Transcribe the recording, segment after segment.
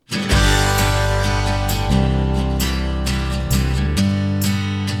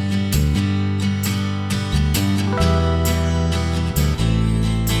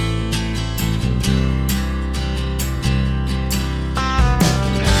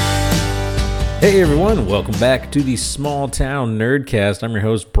Hey everyone, welcome back to the Small Town Nerdcast. I'm your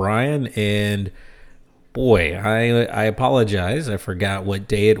host Brian, and boy, I apologize. I forgot what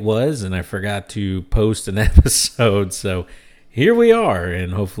day it was, and I forgot to post an episode. So here we are,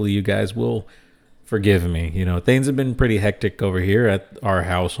 and hopefully you guys will forgive me. You know, things have been pretty hectic over here at our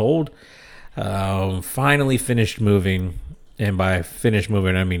household. Finally finished moving, and by finished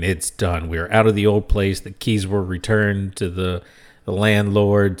moving, I mean it's done. We are out of the old place. The keys were returned to the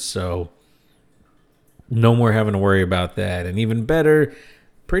landlord, so no more having to worry about that. And even better,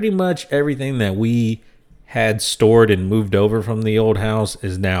 pretty much everything that we had stored and moved over from the old house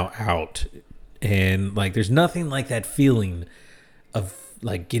is now out. And like, there's nothing like that feeling of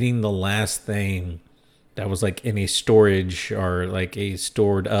like getting the last thing that was like in a storage or like a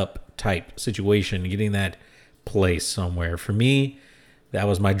stored up type situation, getting that place somewhere. For me, that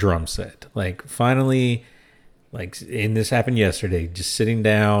was my drum set. Like finally, and this happened yesterday, just sitting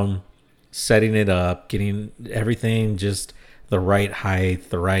down, setting it up, getting everything just the right height,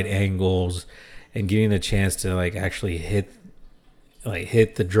 the right angles, and getting a chance to like actually hit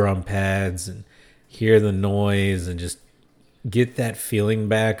the drum pads and hear the noise and just get that feeling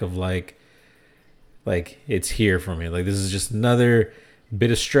back of like it's here for me. Like this is just another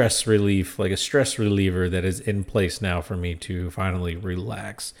bit of stress relief, like a stress reliever that is in place now for me to finally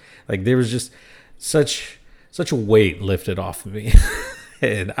relax. Like there was just such a weight lifted off of me.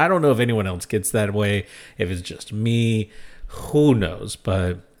 And I don't know if anyone else gets that way, if it's just me, who knows.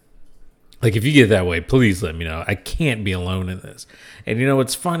 But like, if you get that way, please let me know. I can't be alone in this. And you know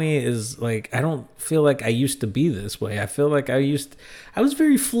what's funny is like, I don't feel like I used to be this way. I feel like I was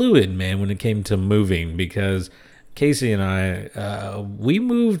very fluid, man, when it came to moving, because Casey and I, we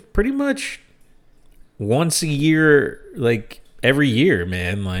moved pretty much once a year, like every year,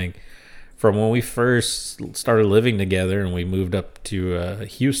 man. Like, from when we first started living together and we moved up to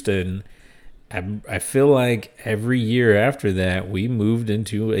Houston, I feel like every year after that, we moved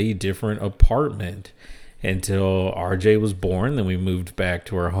into a different apartment until RJ was born. Then we moved back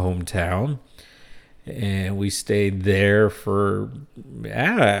to our hometown, and we stayed there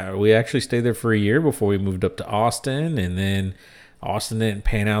we actually stayed there for a year before we moved up to Austin. And then Austin didn't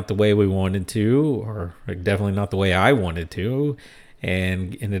pan out the way we wanted to, or like definitely not the way I wanted to,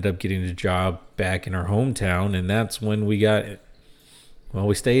 and ended up getting a job back in our hometown. And that's when we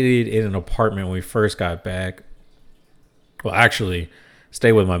stayed in an apartment when we first got back. Well, actually,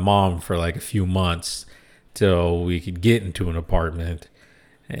 stayed with my mom for like a few months till we could get into an apartment.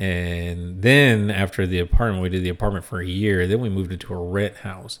 And then after the apartment, we did the apartment for a year. Then we moved into a rent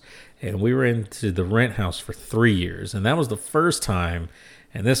house. And we were into the rent house for 3 years. And that was the first time,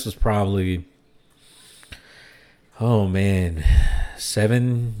 and this was probably, oh man, 6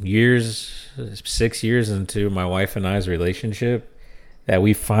 years into my wife and I's relationship, that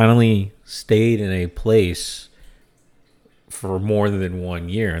we finally stayed in a place for more than 1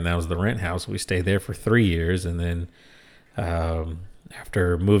 year. And that was the rent house. We stayed there for 3 years. And then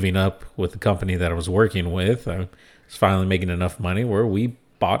after moving up with the company that I was working with, I was finally making enough money where we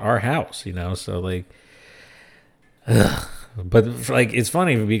bought our house, you know? So like, but like, it's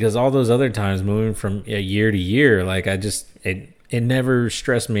funny because all those other times moving from year to year, like it never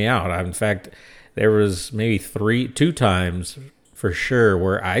stressed me out. In fact, there was maybe 2 times for sure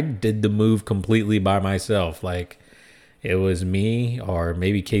where I did the move completely by myself. Like it was me, or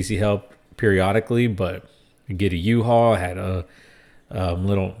maybe Casey helped periodically, but I get a U-Haul, I had a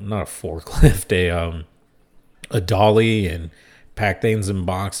little, not a forklift, a dolly, and packed things in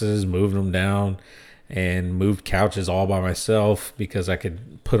boxes, moved them down, and moved couches all by myself because I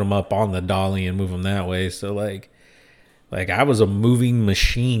could put them up on the dolly and move them that way. So like I was a moving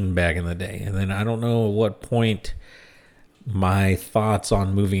machine back in the day. And then I don't know at what point my thoughts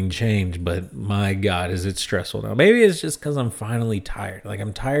on moving changed, but my God, is it stressful now. Maybe it's just because I'm finally tired. Like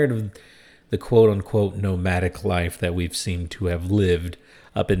I'm tired of the quote unquote nomadic life that we've seemed to have lived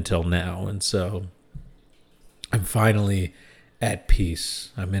up until now. And so I'm finally at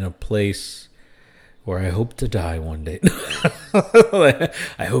peace. I'm in a place where I hope to die one day.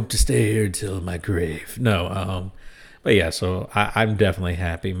 I hope to stay here till my grave. No, but yeah, so I'm definitely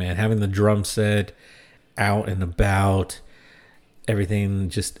happy, man. Having the drum set out and about, everything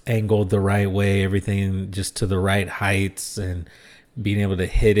just angled the right way, everything just to the right heights, and being able to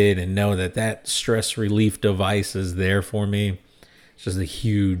hit it and know that stress relief device is there for me. It's just a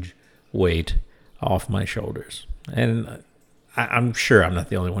huge weight off my shoulders. And I'm sure I'm not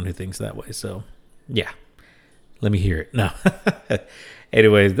the only one who thinks that way. So yeah, Let me hear it. No.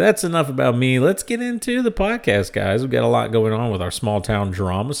 Anyways, that's enough about me. Let's get into the podcast, guys. We've got a lot going on with our small town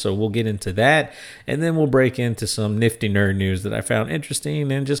drama, so we'll get into that, and then we'll break into some nifty nerd news that I found interesting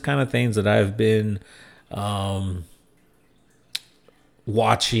and just kind of things that I've been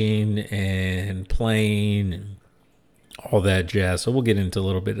watching and playing and all that jazz. So we'll get into a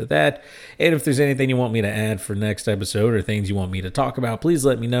little bit of that. And if there's anything you want me to add for next episode or things you want me to talk about, please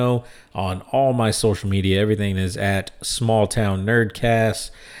let me know on all my social media. Everything is at Small Town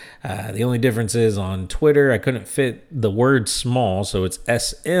Nerdcast. The only difference is on Twitter, I couldn't fit the word small, so it's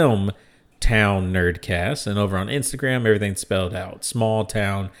SM Town Nerdcast. And over on Instagram, everything's spelled out, Small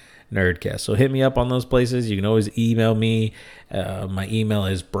Town Nerdcast. So hit me up on those places. You can always email me. My email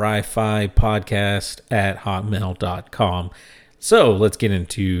is bri5podcast@hotmail.com. So let's get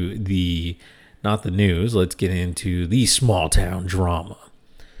into not the news, let's get into the small town drama.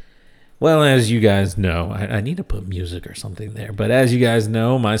 Well, as you guys know, I need to put music or something there, but as you guys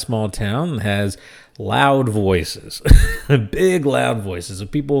know, my small town has loud voices, big loud voices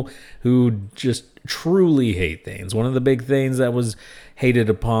of people who just truly hate things. One of the big things that was hated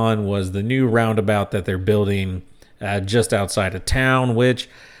upon was the new roundabout that they're building just outside of town, which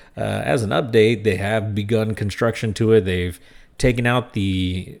as an update, they have begun construction to it. They've taken out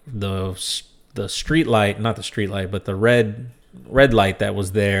the street light, not the street light, but the red light that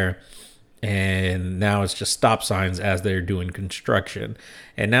was there. And now it's just stop signs as they're doing construction.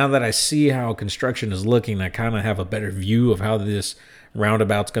 And now that I see how construction is looking, I kind of have a better view of how this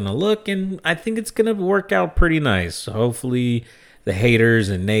roundabout's going to look. And I think it's going to work out pretty nice. So hopefully the haters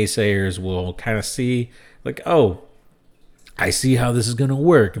and naysayers will kind of see like, oh, I see how this is going to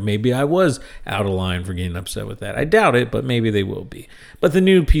work. Maybe I was out of line for getting upset with that. I doubt it, but maybe they will be. But the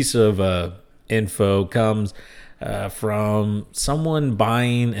new piece of info comes from someone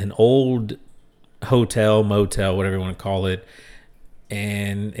buying an old hotel, motel, whatever you want to call it,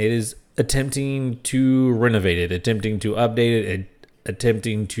 and it is attempting to renovate it, attempting to update it,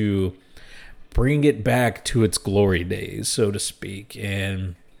 attempting to bring it back to its glory days, so to speak.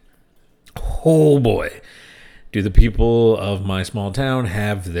 And oh boy, do the people of my small town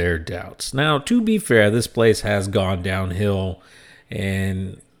have their doubts. Now, to be fair, this place has gone downhill,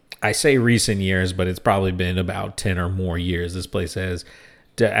 and I say recent years, but it's probably been about 10 or more years. This place has,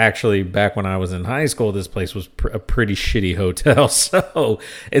 actually, back when I was in high school, this place was a pretty shitty hotel. So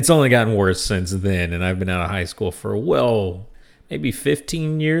it's only gotten worse since then. And I've been out of high school for, well, maybe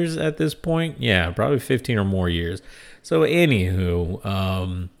 15 years at this point. Yeah, probably 15 or more years. So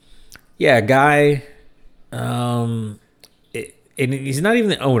anywho, guy, and he's not even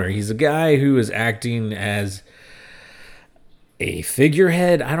the owner. He's a guy who is acting as a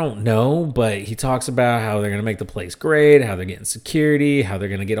figurehead, I don't know, but he talks about how they're going to make the place great, how they're getting security, how they're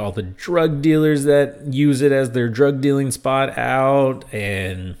going to get all the drug dealers that use it as their drug dealing spot out,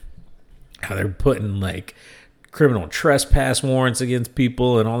 and how they're putting like criminal trespass warrants against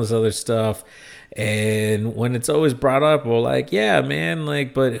people and all this other stuff. And when it's always brought up, well, like, yeah, man,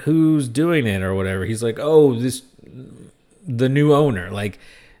 like, but who's doing it or whatever? He's like, oh, the new owner, like,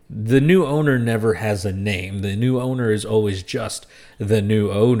 the new owner never has a name. The new owner is always just the new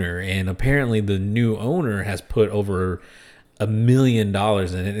owner. And apparently the new owner has put over $1 million in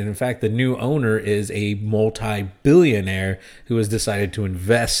it. And in fact, the new owner is a multi-billionaire who has decided to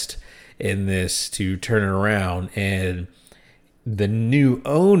invest in this to turn it around. And the new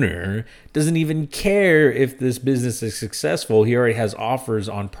owner doesn't even care if this business is successful. He already has offers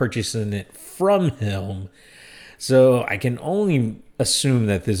on purchasing it from him. So I can only assume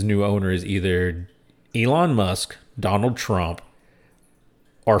that this new owner is either Elon Musk, Donald Trump,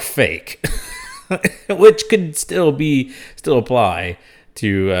 or fake, which could still apply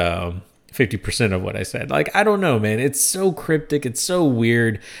to 50% of what I said. Like, I don't know, man. It's so cryptic. It's so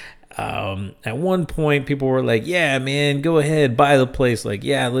weird. At one point, people were like, yeah, man, go ahead, buy the place. Like,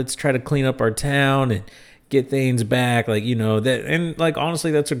 yeah, let's try to clean up our town and get things back. Like, you know, that, and like,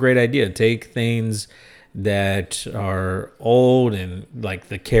 honestly, that's a great idea. Take things that are old and like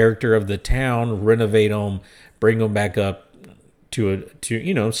the character of the town, renovate them, bring them back up to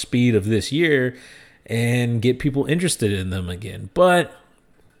speed of this year, and get people interested in them again. But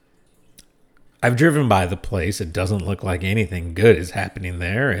I've driven by the place. It doesn't look like anything good is happening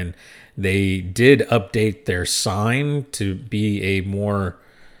there, and they did update their sign to be a more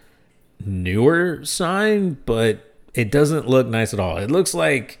newer sign, but it doesn't look nice at all. It looks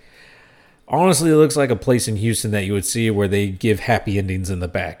like, honestly, it looks like a place in Houston that you would see where they give happy endings in the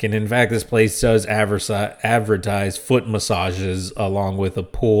back. And in fact, this place does advertise foot massages along with a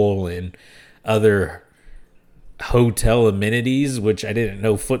pool and other hotel amenities, which I didn't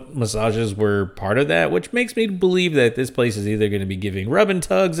know foot massages were part of that, which makes me believe that this place is either going to be giving rub and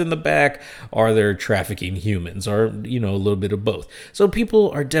tugs in the back or they're trafficking humans or, a little bit of both. So people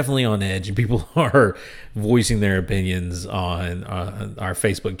are definitely on edge and people are voicing their opinions on our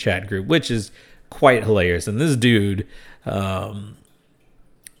Facebook chat group, which is quite hilarious. And this dude, we'll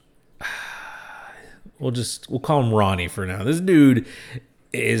call him Ronnie for now. This dude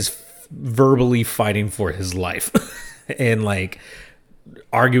is verbally fighting for his life and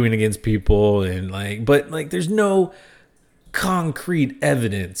arguing against people but there's no concrete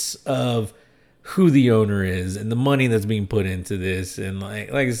evidence of who the owner is and the money that's being put into this. And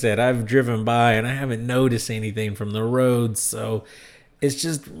like I said, I've driven by and I haven't noticed anything from the road, so it's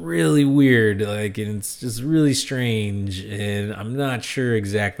just really weird, and it's just really strange, and I'm not sure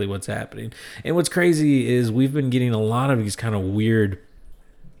exactly what's happening. And what's crazy is we've been getting a lot of these kind of weird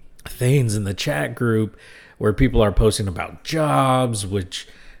things in the chat group where people are posting about jobs which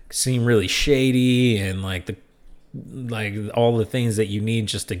seem really shady and all the things that you need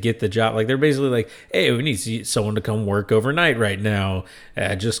just to get the job. They're basically like, hey, we need someone to come work overnight right now,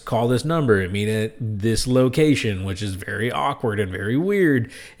 just call this number and meet at this location, which is very awkward and very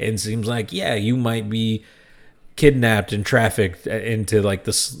weird and seems like, yeah, you might be kidnapped and trafficked into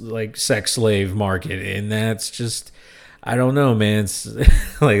the sex slave market. And that's just, I don't know, man. It's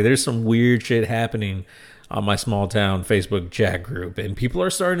there's some weird shit happening on my small town Facebook chat group, and people are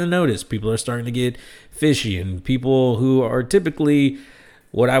starting to notice. People are starting to get fishy, and people who are typically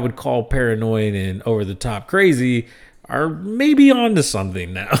what I would call paranoid and over the top crazy are maybe onto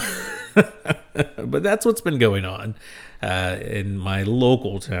something now. But that's what's been going on in my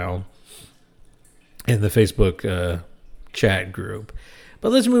local town in the Facebook chat group.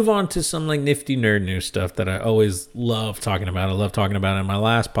 But let's move on to some nifty nerd news stuff that I always love talking about. I love talking about it in my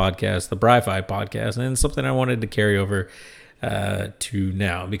last podcast, the Bri-Fi podcast, and it's something I wanted to carry over to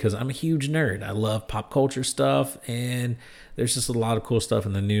now because I'm a huge nerd. I love pop culture stuff, and there's just a lot of cool stuff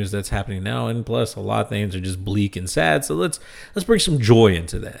in the news that's happening now, and plus a lot of things are just bleak and sad. So let's bring some joy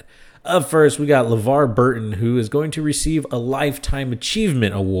into that. Up first, we got LeVar Burton, who is going to receive a Lifetime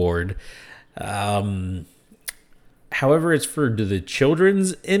Achievement Award. However, it's for the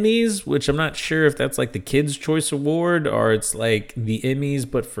children's Emmys, which I'm not sure if that's the Kids' Choice Award or it's the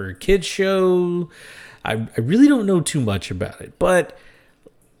Emmys, but for a kids show. I really don't know too much about it. But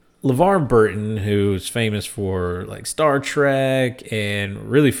LeVar Burton, who's famous for Star Trek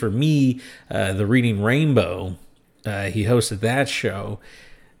and really for me, the Reading Rainbow, he hosted that show.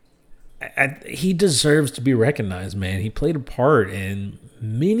 He deserves to be recognized, man. He played a part in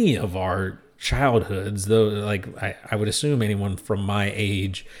many of our childhoods, though I would assume anyone from my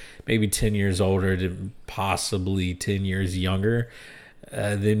age, maybe 10 years older to possibly 10 years younger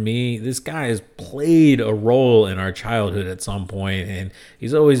than me, this guy has played a role in our childhood at some point, and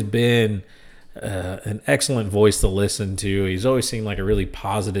he's always been an excellent voice to listen to. He's always seemed like a really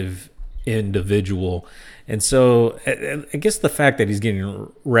positive individual, and so I guess the fact that he's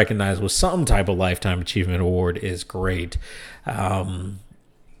getting recognized with some type of Lifetime Achievement Award is great.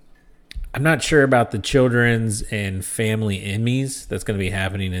 I'm not sure about the Children's and Family Emmys that's going to be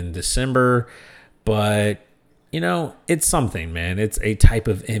happening in December, but, it's something, man. It's a type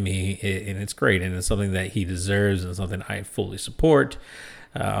of Emmy, and it's great, and it's something that he deserves and something I fully support.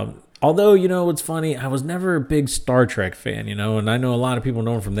 Although, what's funny, I was never a big Star Trek fan, and I know a lot of people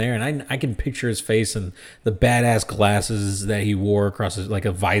know him from there, and I can picture his face and the badass glasses that he wore across his,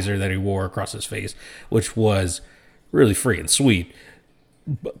 a visor that he wore across his face, which was really freaking sweet.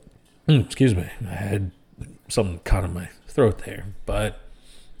 But, excuse me, I had something caught in my throat there. But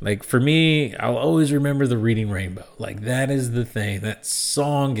for me, I'll always remember the Reading Rainbow. That is the thing. That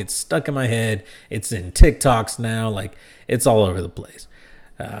song gets stuck in my head. It's in TikToks now. It's all over the place.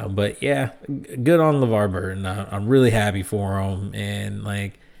 But yeah, good on LeVar Burton. I'm really happy for him. And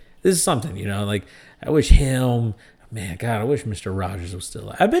this is something, I wish him. Man, God, I wish Mr. Rogers was still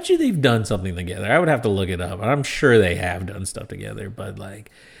alive. I bet you they've done something together. I would have to look it up. I'm sure they have done stuff together, but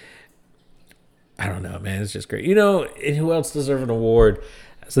I don't know, man. It's just great. And who else deserves an award?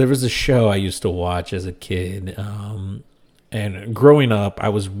 So there was a show I used to watch as a kid. And growing up, I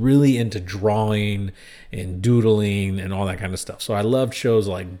was really into drawing and doodling and all that kind of stuff. So I loved shows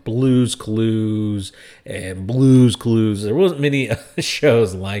like Blue's Clues and Blue's Clues. There wasn't many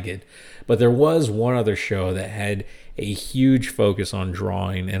shows like it. But there was one other show that had a huge focus on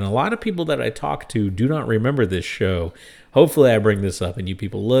drawing. And a lot of people that I talk to do not remember this show. Hopefully I bring this up and you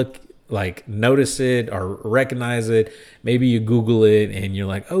people notice it or recognize it. Maybe you Google it and you're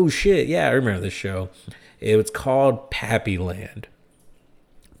like, oh shit, yeah, I remember this show. It was called Pappyland.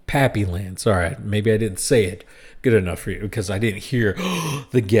 Pappyland, sorry, maybe I didn't say it good enough for you because I didn't hear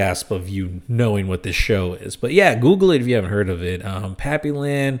the gasp of you knowing what this show is. But yeah, Google it if you haven't heard of it.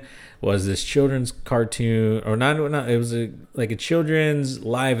 Pappyland was this children's cartoon, or not it was like a children's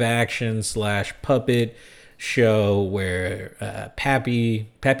live action / puppet show where Pappy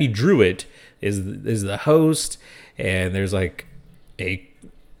Druitt is the host, and there's like a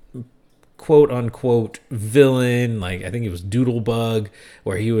quote unquote villain, like I think it was Doodlebug,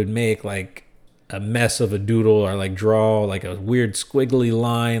 where he would make like a mess of a doodle or like draw like a weird squiggly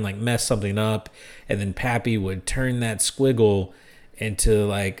line, like mess something up, and then Pappy would turn that squiggle into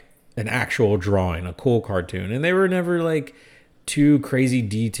like an actual drawing, a cool cartoon. And they were never like too crazy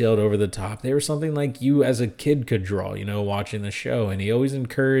detailed, over the top. They were something like you as a kid could draw, watching the show. And he always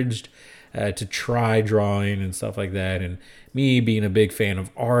encouraged to try drawing and stuff like that. And me being a big fan of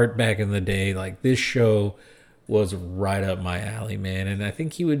art back in the day, like this show was right up my alley, man. And I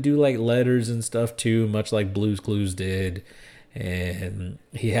think he would do like letters and stuff too, much like Blue's Clues did. And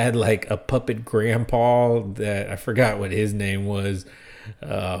he had like a puppet grandpa that I forgot what his name was.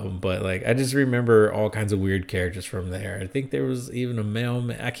 But like I just remember all kinds of weird characters from there. I think there was even a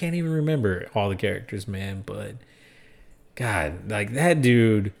mailman. I can't even remember all the characters, man. But God, like that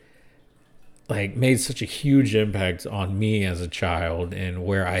dude like made such a huge impact on me as a child, and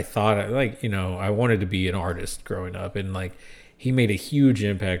where I thought I wanted to be an artist growing up, and like he made a huge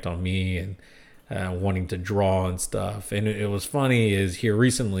impact on me and wanting to draw and stuff. And it was funny is here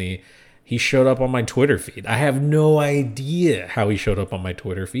recently he showed up on my Twitter feed. I have no idea how he showed up on my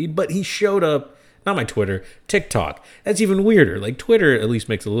Twitter feed, but he showed up, not my Twitter, TikTok. That's even weirder. Like Twitter at least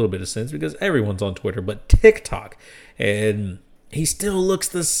makes a little bit of sense because everyone's on Twitter, but TikTok. And he still looks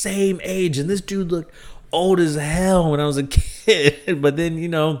the same age. And this dude looked old as hell when I was a kid. But then,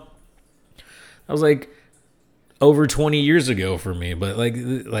 I was like over 20 years ago for me. But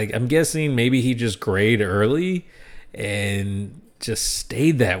like I'm guessing maybe he just grayed early and just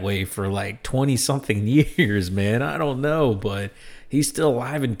stayed that way for like 20 something years, man. I don't know, but he's still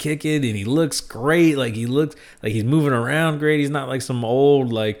alive and kicking, and he looks great. Like he looks like he's moving around great. He's not like some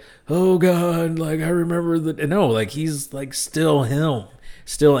old like, oh God, like I remember the no, like he's like still him,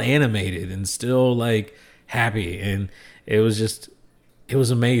 still animated and still like happy. And it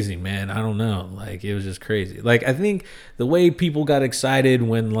was amazing, man. I don't know. Like it was just crazy. Like I think the way people got excited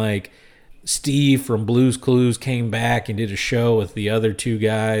when like Steve from Blue's Clues came back and did a show with the other two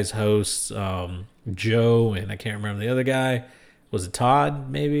guys, hosts, Joe, and I can't remember the other guy. Was it Todd?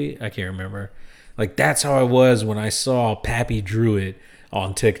 Maybe? I can't remember. Like that's how I was when I saw Pappy Druitt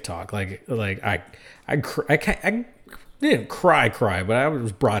on TikTok. Like I didn't cry, but I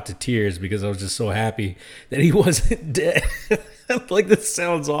was brought to tears because I was just so happy that he wasn't dead. Like this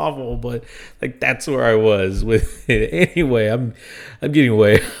sounds awful, but like that's where I was with it. Anyway, I'm getting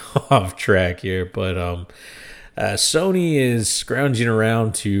way off track here, but Sony is scrounging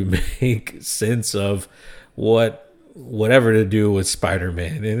around to make sense of whatever to do with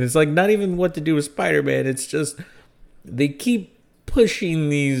Spider-Man. And it's like not even what to do with Spider-Man. It's just they keep pushing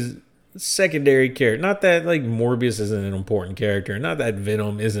these secondary characters. Not that like Morbius isn't an important character, not that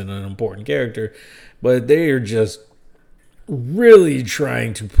Venom isn't an important character, but they are just really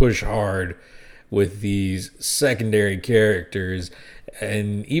trying to push hard with these secondary characters.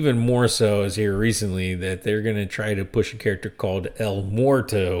 And even more so as here recently that they're going to try to push a character called El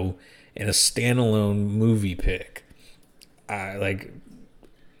Muerto in a standalone movie pick. I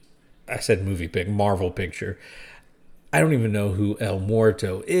said movie pick, Marvel picture. I don't even know who El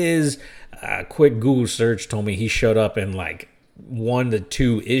Muerto is. A quick Google search told me he showed up in like 1 to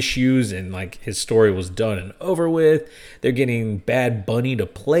 2 issues and like his story was done and over with. They're getting Bad Bunny to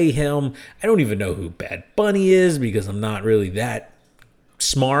play him. I don't even know who Bad Bunny is because I'm not really that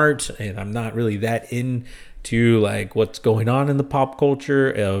smart and I'm not really that into like what's going on in the pop culture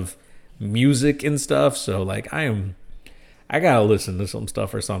of music and stuff. So like I gotta listen to some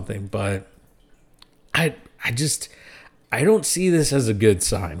stuff or something, but I don't see this as a good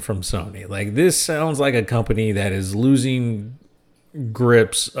sign from Sony. Like this sounds like a company that is losing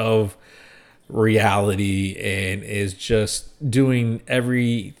grips of reality and is just doing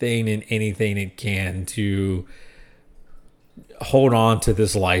everything and anything it can to hold on to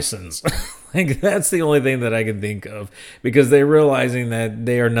this license. Like that's the only thing that I can think of, because they're realizing that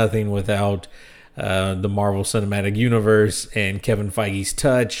they are nothing without the Marvel Cinematic Universe and Kevin Feige's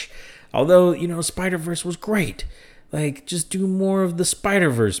touch. Although, Spider-Verse was great. Like, just do more of the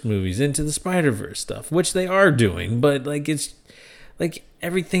Spider-Verse movies, Into the Spider-Verse stuff, which they are doing. But, like, it's like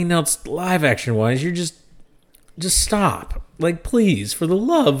everything else live action wise, you're just stop. Like, please, for the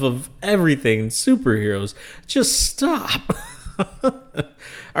love of everything superheroes, just stop.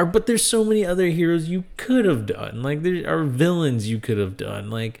 But there's so many other heroes you could have done. Like there are villains you could have done.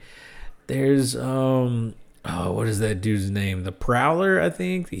 Like there's what is that dude's name? The Prowler, I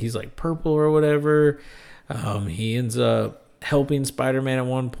think. He's like purple or whatever. He ends up helping Spider-Man at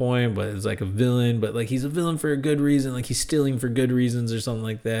one point, but it's like a villain. But like he's a villain for a good reason. Like he's stealing for good reasons or something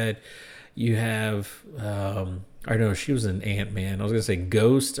like that. You have I know she was an Ant-Man. I was gonna say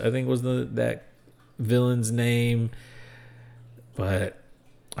Ghost, I think was that villain's name. But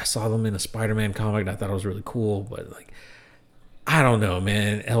I saw them in a Spider-Man comic and I thought it was really cool. But like I don't know,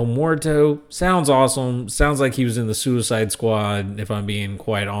 man. El Muerto sounds awesome. Sounds like he was in the Suicide Squad, if I'm being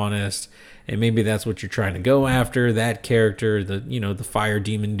quite honest. And maybe that's what you're trying to go after. That character, the fire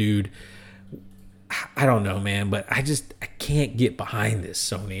demon dude. I don't know, man. But I can't get behind this,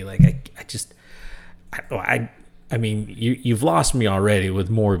 Sony. Like I mean, you've lost me already with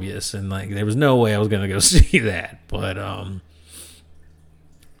Morbius, and like there was no way I was gonna go see that. But I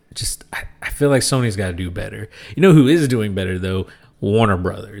feel like Sony's got to do better. You know who is doing better, though? Warner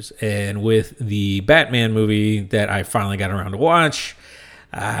Brothers. And with the Batman movie that I finally got around to watch,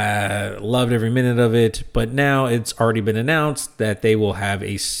 I loved every minute of it. But now it's already been announced that they will have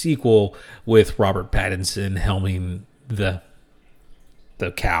a sequel with Robert Pattinson helming the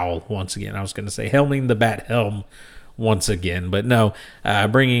cowl once again. I was going to say helming the bat helm once again. But no,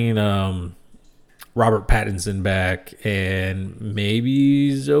 bringing Robert Pattinson back and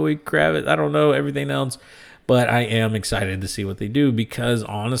maybe Zoe Kravitz. I don't know everything else, but I am excited to see what they do because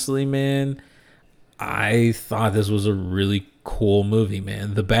honestly, man, I thought this was a really cool movie,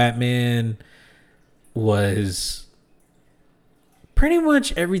 man. The Batman was pretty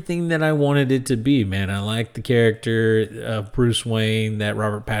much everything that I wanted it to be, man. I liked the character of Bruce Wayne that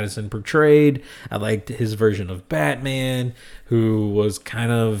Robert Pattinson portrayed. I liked his version of Batman, who was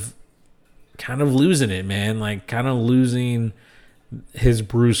kind of losing it, man. Like kind of losing his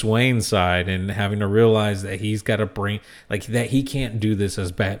Bruce Wayne side and having to realize that he's got to bring, like that he can't do this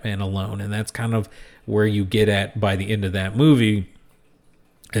as Batman alone. And that's kind of where you get at by the end of that movie,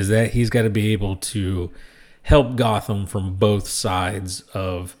 is that he's got to be able to help Gotham from both sides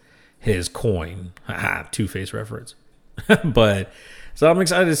of his coin. Haha, Two-Face reference. But so I'm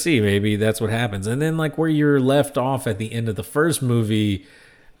excited to see maybe that's what happens. And then like where you're left off at the end of the first movie,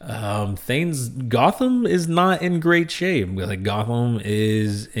 Gotham is not in great shape. Like Gotham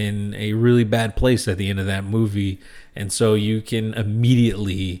is in a really bad place at the end of that movie, and so you can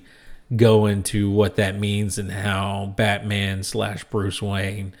immediately go into what that means and how Batman / Bruce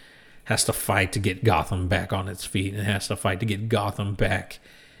Wayne has to fight to get Gotham back on its feet and has to fight to get Gotham back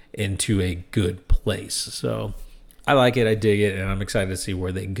into a good place. So I like it, I dig it, and I'm excited to see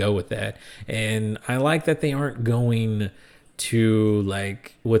where they go with that. And I like that they aren't going to,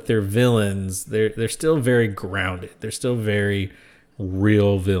 like, with their villains, they're still very grounded. They're still very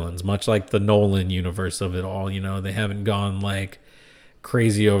real villains, much like the Nolan universe of it all. You know, they haven't gone like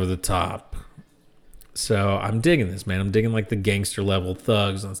crazy over the top. So I'm digging this, man. I'm digging like the gangster level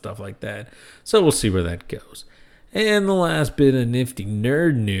thugs and stuff like that. So we'll see where that goes. And the last bit of nifty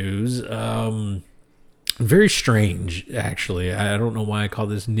nerd news, very strange, actually. I don't know why I call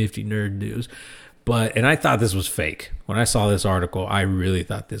this nifty nerd news. And I thought this was fake. When I saw this article, I really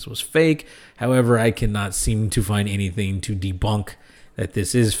thought this was fake. However, I cannot seem to find anything to debunk that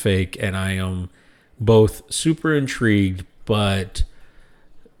this is fake. And I am both super intrigued, but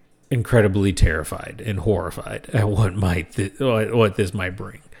incredibly terrified and horrified at what this might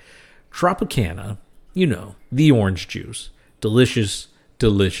bring. Tropicana, you know, the orange juice, delicious,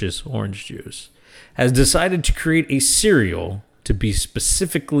 delicious orange juice, has decided to create a cereal to be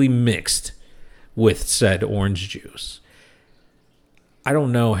specifically mixed with said orange juice. I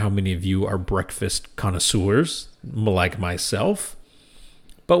don't know how many of you are breakfast connoisseurs like myself,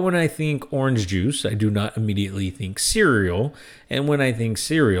 but when I think orange juice, I do not immediately think cereal, and when I think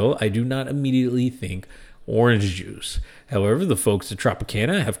cereal, I do not immediately think orange juice. However, the folks at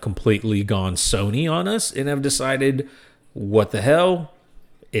Tropicana have completely gone Sony on us and have decided, what the hell?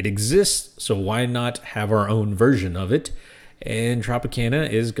 It exists, so why not have our own version of it? And Tropicana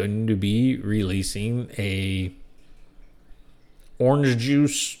is going to be releasing a orange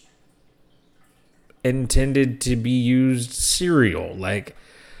juice intended to be used cereal. Like,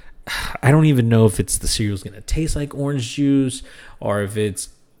 I don't even know if the cereal's going to taste like orange juice or if it's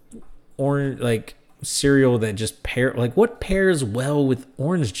orange, like cereal that just what pairs well with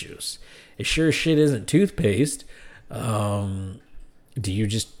orange juice? It sure as shit isn't toothpaste. I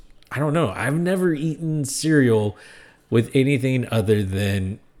don't know. I've never eaten cereal with anything other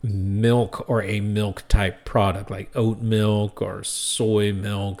than milk or a milk type product like oat milk or soy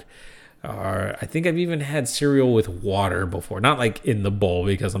milk. Or I think I've even had cereal with water before. Not like in the bowl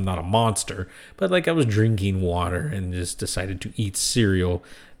because I'm not a monster, but like I was drinking water and just decided to eat cereal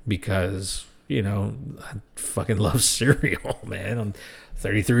because, I fucking love cereal, man. I'm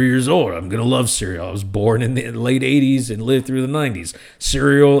 33 years old. I'm going to love cereal. I was born in the late 80s and lived through the 90s.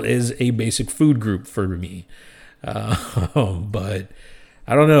 Cereal is a basic food group for me. But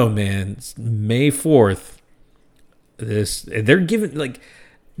I don't know, man. It's May 4th. They're giving, like,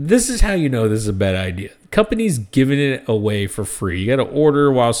 this is how you know this is a bad idea. Companies giving it away for free. You got to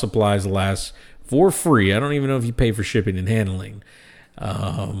order while supplies last for free. I don't even know if you pay for shipping and handling.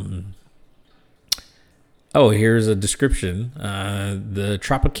 Here's a description. The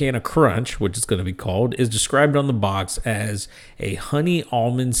Tropicana Crunch, which it's going to be called, is described on the box as a honey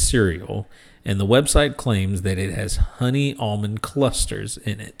almond cereal, and the website claims that it has honey almond clusters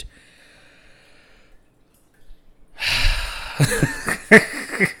in it.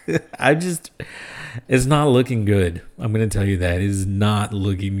 It's not looking good. I'm going to tell you that. It is not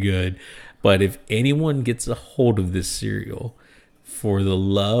looking good. But if anyone gets a hold of this cereal, for the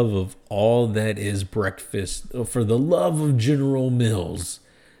love of all that is breakfast, for the love of General Mills,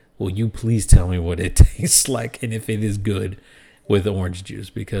 will you please tell me what it tastes like and if it is good with orange juice?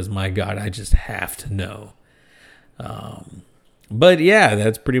 Because, my God, I just have to know. But yeah,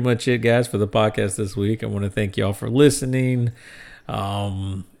 that's pretty much it, guys, for the podcast this week. I want to thank y'all for listening.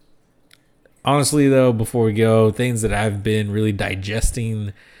 Honestly, though, before we go, things that I've been really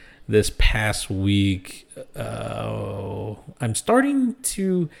digesting this past week, I'm starting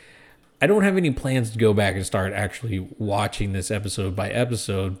to... I don't have any plans to go back and start actually watching this episode by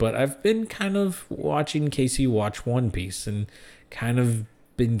episode, but I've been kind of watching Casey watch One Piece and kind of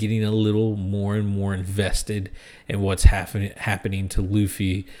been getting a little more and more invested in what's happening to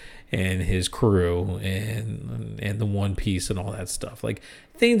Luffy and his crew and the One Piece and all that stuff. Like,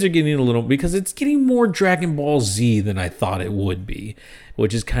 things are getting a little, because it's getting more Dragon Ball Z than I thought it would be,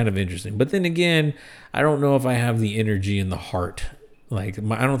 which is kind of interesting. But then again, I don't know if I have the energy and the heart. Like,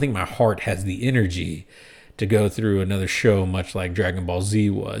 I don't think my heart has the energy to go through another show much like Dragon Ball Z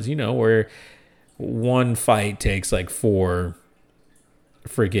was, where one fight takes like 4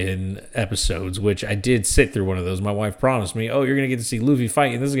 freaking episodes, which I did sit through one of those. My wife promised me, you're going to get to see Luffy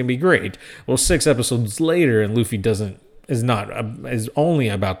fight and this is going to be great. Well, 6 episodes later and Luffy is only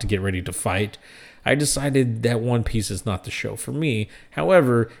about to get ready to fight. I decided that One Piece is not the show for me.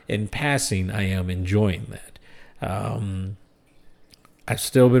 However, in passing, I am enjoying that. I've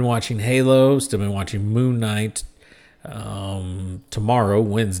still been watching Halo, still been watching Moon Knight. Tomorrow,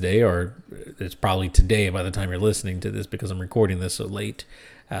 Wednesday, or it's probably today by the time you're listening to this because I'm recording this so late,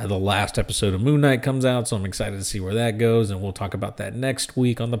 the last episode of Moon Knight comes out, so I'm excited to see where that goes, and we'll talk about that next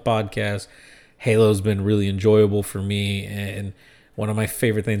week on the podcast. Halo's been really enjoyable for me, and one of my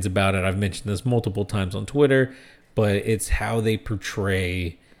favorite things about it, I've mentioned this multiple times on Twitter, but it's how they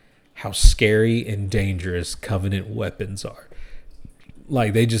portray how scary and dangerous Covenant weapons are.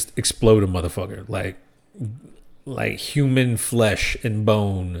 Like, they just explode a motherfucker. Like human flesh and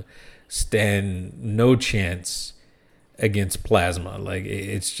bone stand no chance against plasma. Like,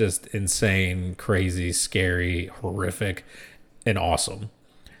 it's just insane, crazy, scary, horrific, and awesome.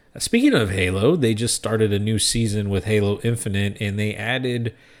 Speaking of Halo, they just started a new season with Halo Infinite, and they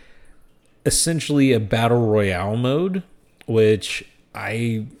added essentially a battle royale mode, which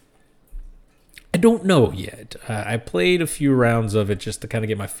I don't know yet. I played a few rounds of it just to kind of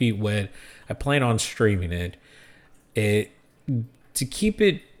get my feet wet. I plan on streaming it. To keep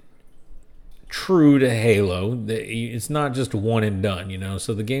it true to Halo, it's not just one and done,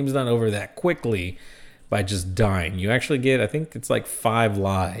 so the game's not over that quickly by just dying. You actually get, I think it's like 5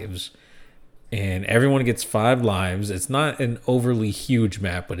 lives, and everyone gets 5 lives. It's not an overly huge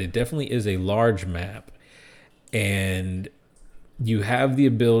map, but it definitely is a large map, and you have the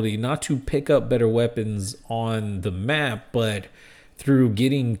ability not to pick up better weapons on the map, but through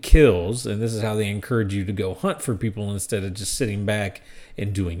getting kills, and this is how they encourage you to go hunt for people instead of just sitting back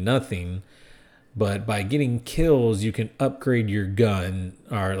and doing nothing. But by getting kills, you can upgrade your gun,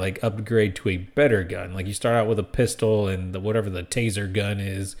 or like upgrade to a better gun. Like, you start out with a pistol and whatever the taser gun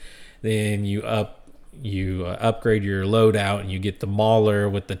is, then you upgrade your loadout and you get the Mauler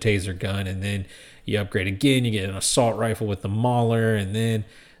with the taser gun, and then you upgrade again, you get an assault rifle with the Mauler, and then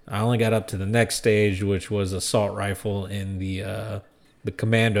I only got up to the next stage, which was assault rifle and the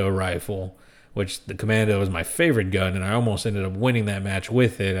commando rifle, which the commando is my favorite gun, and I almost ended up winning that match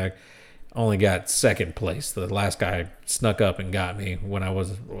with it. I only got second place. The last guy snuck up and got me when I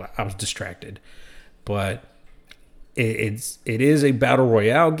was distracted. But it is a battle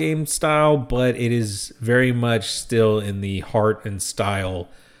royale game style, but it is very much still in the heart and style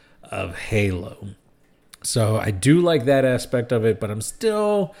of Halo. So I do like that aspect of it, but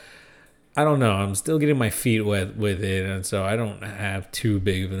I don't know. I'm still getting my feet wet with it, and so I don't have too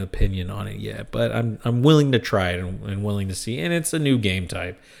big of an opinion on it yet. But I'm willing to try it and willing to see. And it's a new game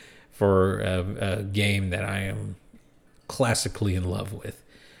type for a game that I am classically in love with.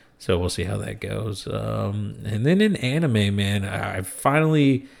 So we'll see how that goes. And then in anime, man, I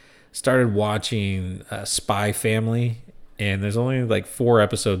finally started watching Spy Family, and there's only like 4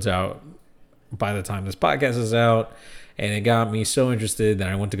 episodes out by the time this podcast is out. And it got me so interested that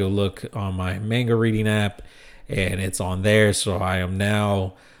I went to go look on my manga reading app, and it's on there. So I am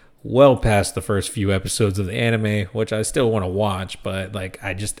now well past the first few episodes of the anime, which I still want to watch, but like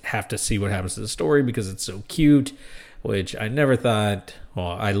I just have to see what happens to the story because it's so cute, which I never thought. Well,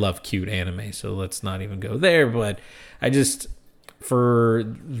 I love cute anime, so let's not even go there. But I just, for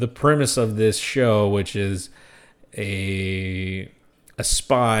the premise of this show, which is a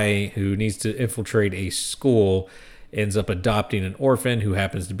spy who needs to infiltrate a school, ends up adopting an orphan who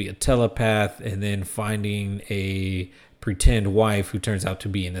happens to be a telepath, and then finding a pretend wife who turns out to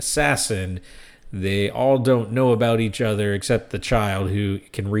be an assassin. They all don't know about each other except the child, who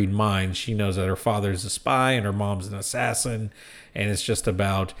can read minds. She knows that her father's a spy and her mom's an assassin, and it's just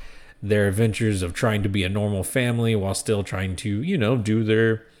about their adventures of trying to be a normal family while still trying to,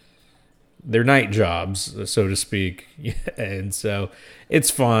 do their night jobs, so to speak. And so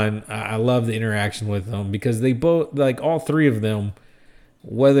it's fun. I love the interaction with them because they both, like all 3 of them,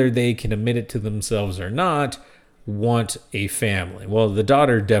 whether they can admit it to themselves or not, want a family. Well, the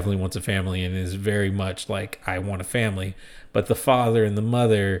daughter definitely wants a family and is very much like, I want a family. But the father and the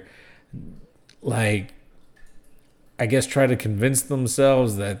mother, like, I guess try to convince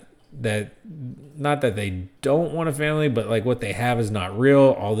themselves that not that they don't want a family, but like what they have is not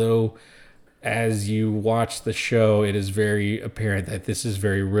real. Although as you watch the show, it is very apparent that this is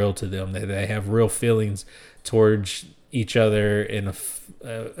very real to them, that they have real feelings towards each other in a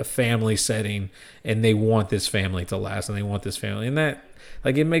family setting, and they want this family to last, and they want this family. And that,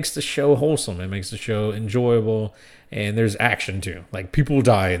 like, it makes the show wholesome. It makes the show enjoyable, and there's action too. Like, people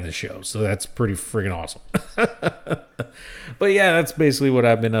die in the show, so that's pretty friggin' awesome. But yeah, that's basically what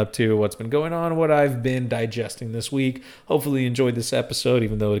I've been up to, what's been going on, what I've been digesting this week. Hopefully you enjoyed this episode,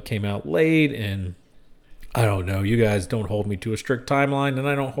 even though it came out late. And I don't know, you guys don't hold me to a strict timeline, and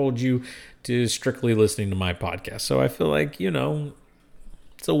I don't hold you to strictly listening to my podcast. So I feel like,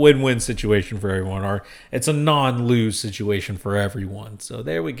 it's a win-win situation for everyone, or it's a non-lose situation for everyone. So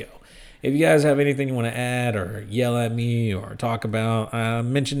there we go. If you guys have anything you want to add or yell at me or talk about, I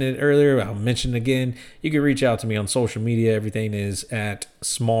mentioned it earlier, I'll mention it again. You can reach out to me on social media. Everything is at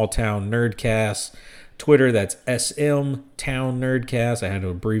Small Town Nerdcast. Twitter, that's SM Town Nerdcast. I had to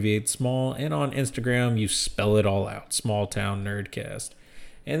abbreviate small. And on Instagram, you spell it all out, Small Town Nerdcast.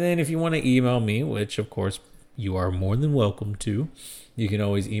 And then if you want to email me, which of course you are more than welcome to, you can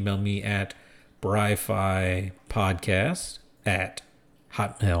always email me at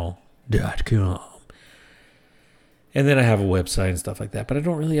brifipodcast@hotmail.com. And then I have a website and stuff like that, but I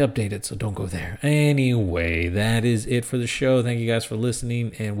don't really update it, so don't go there. Anyway, that is it for the show. Thank you guys for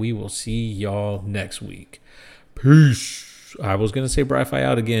listening, and we will see y'all next week. Peace. I was going to say Bri-Fi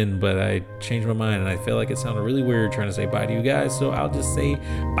out again, but I changed my mind, and I feel like it sounded really weird trying to say bye to you guys, so I'll just say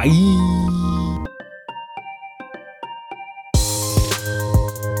bye.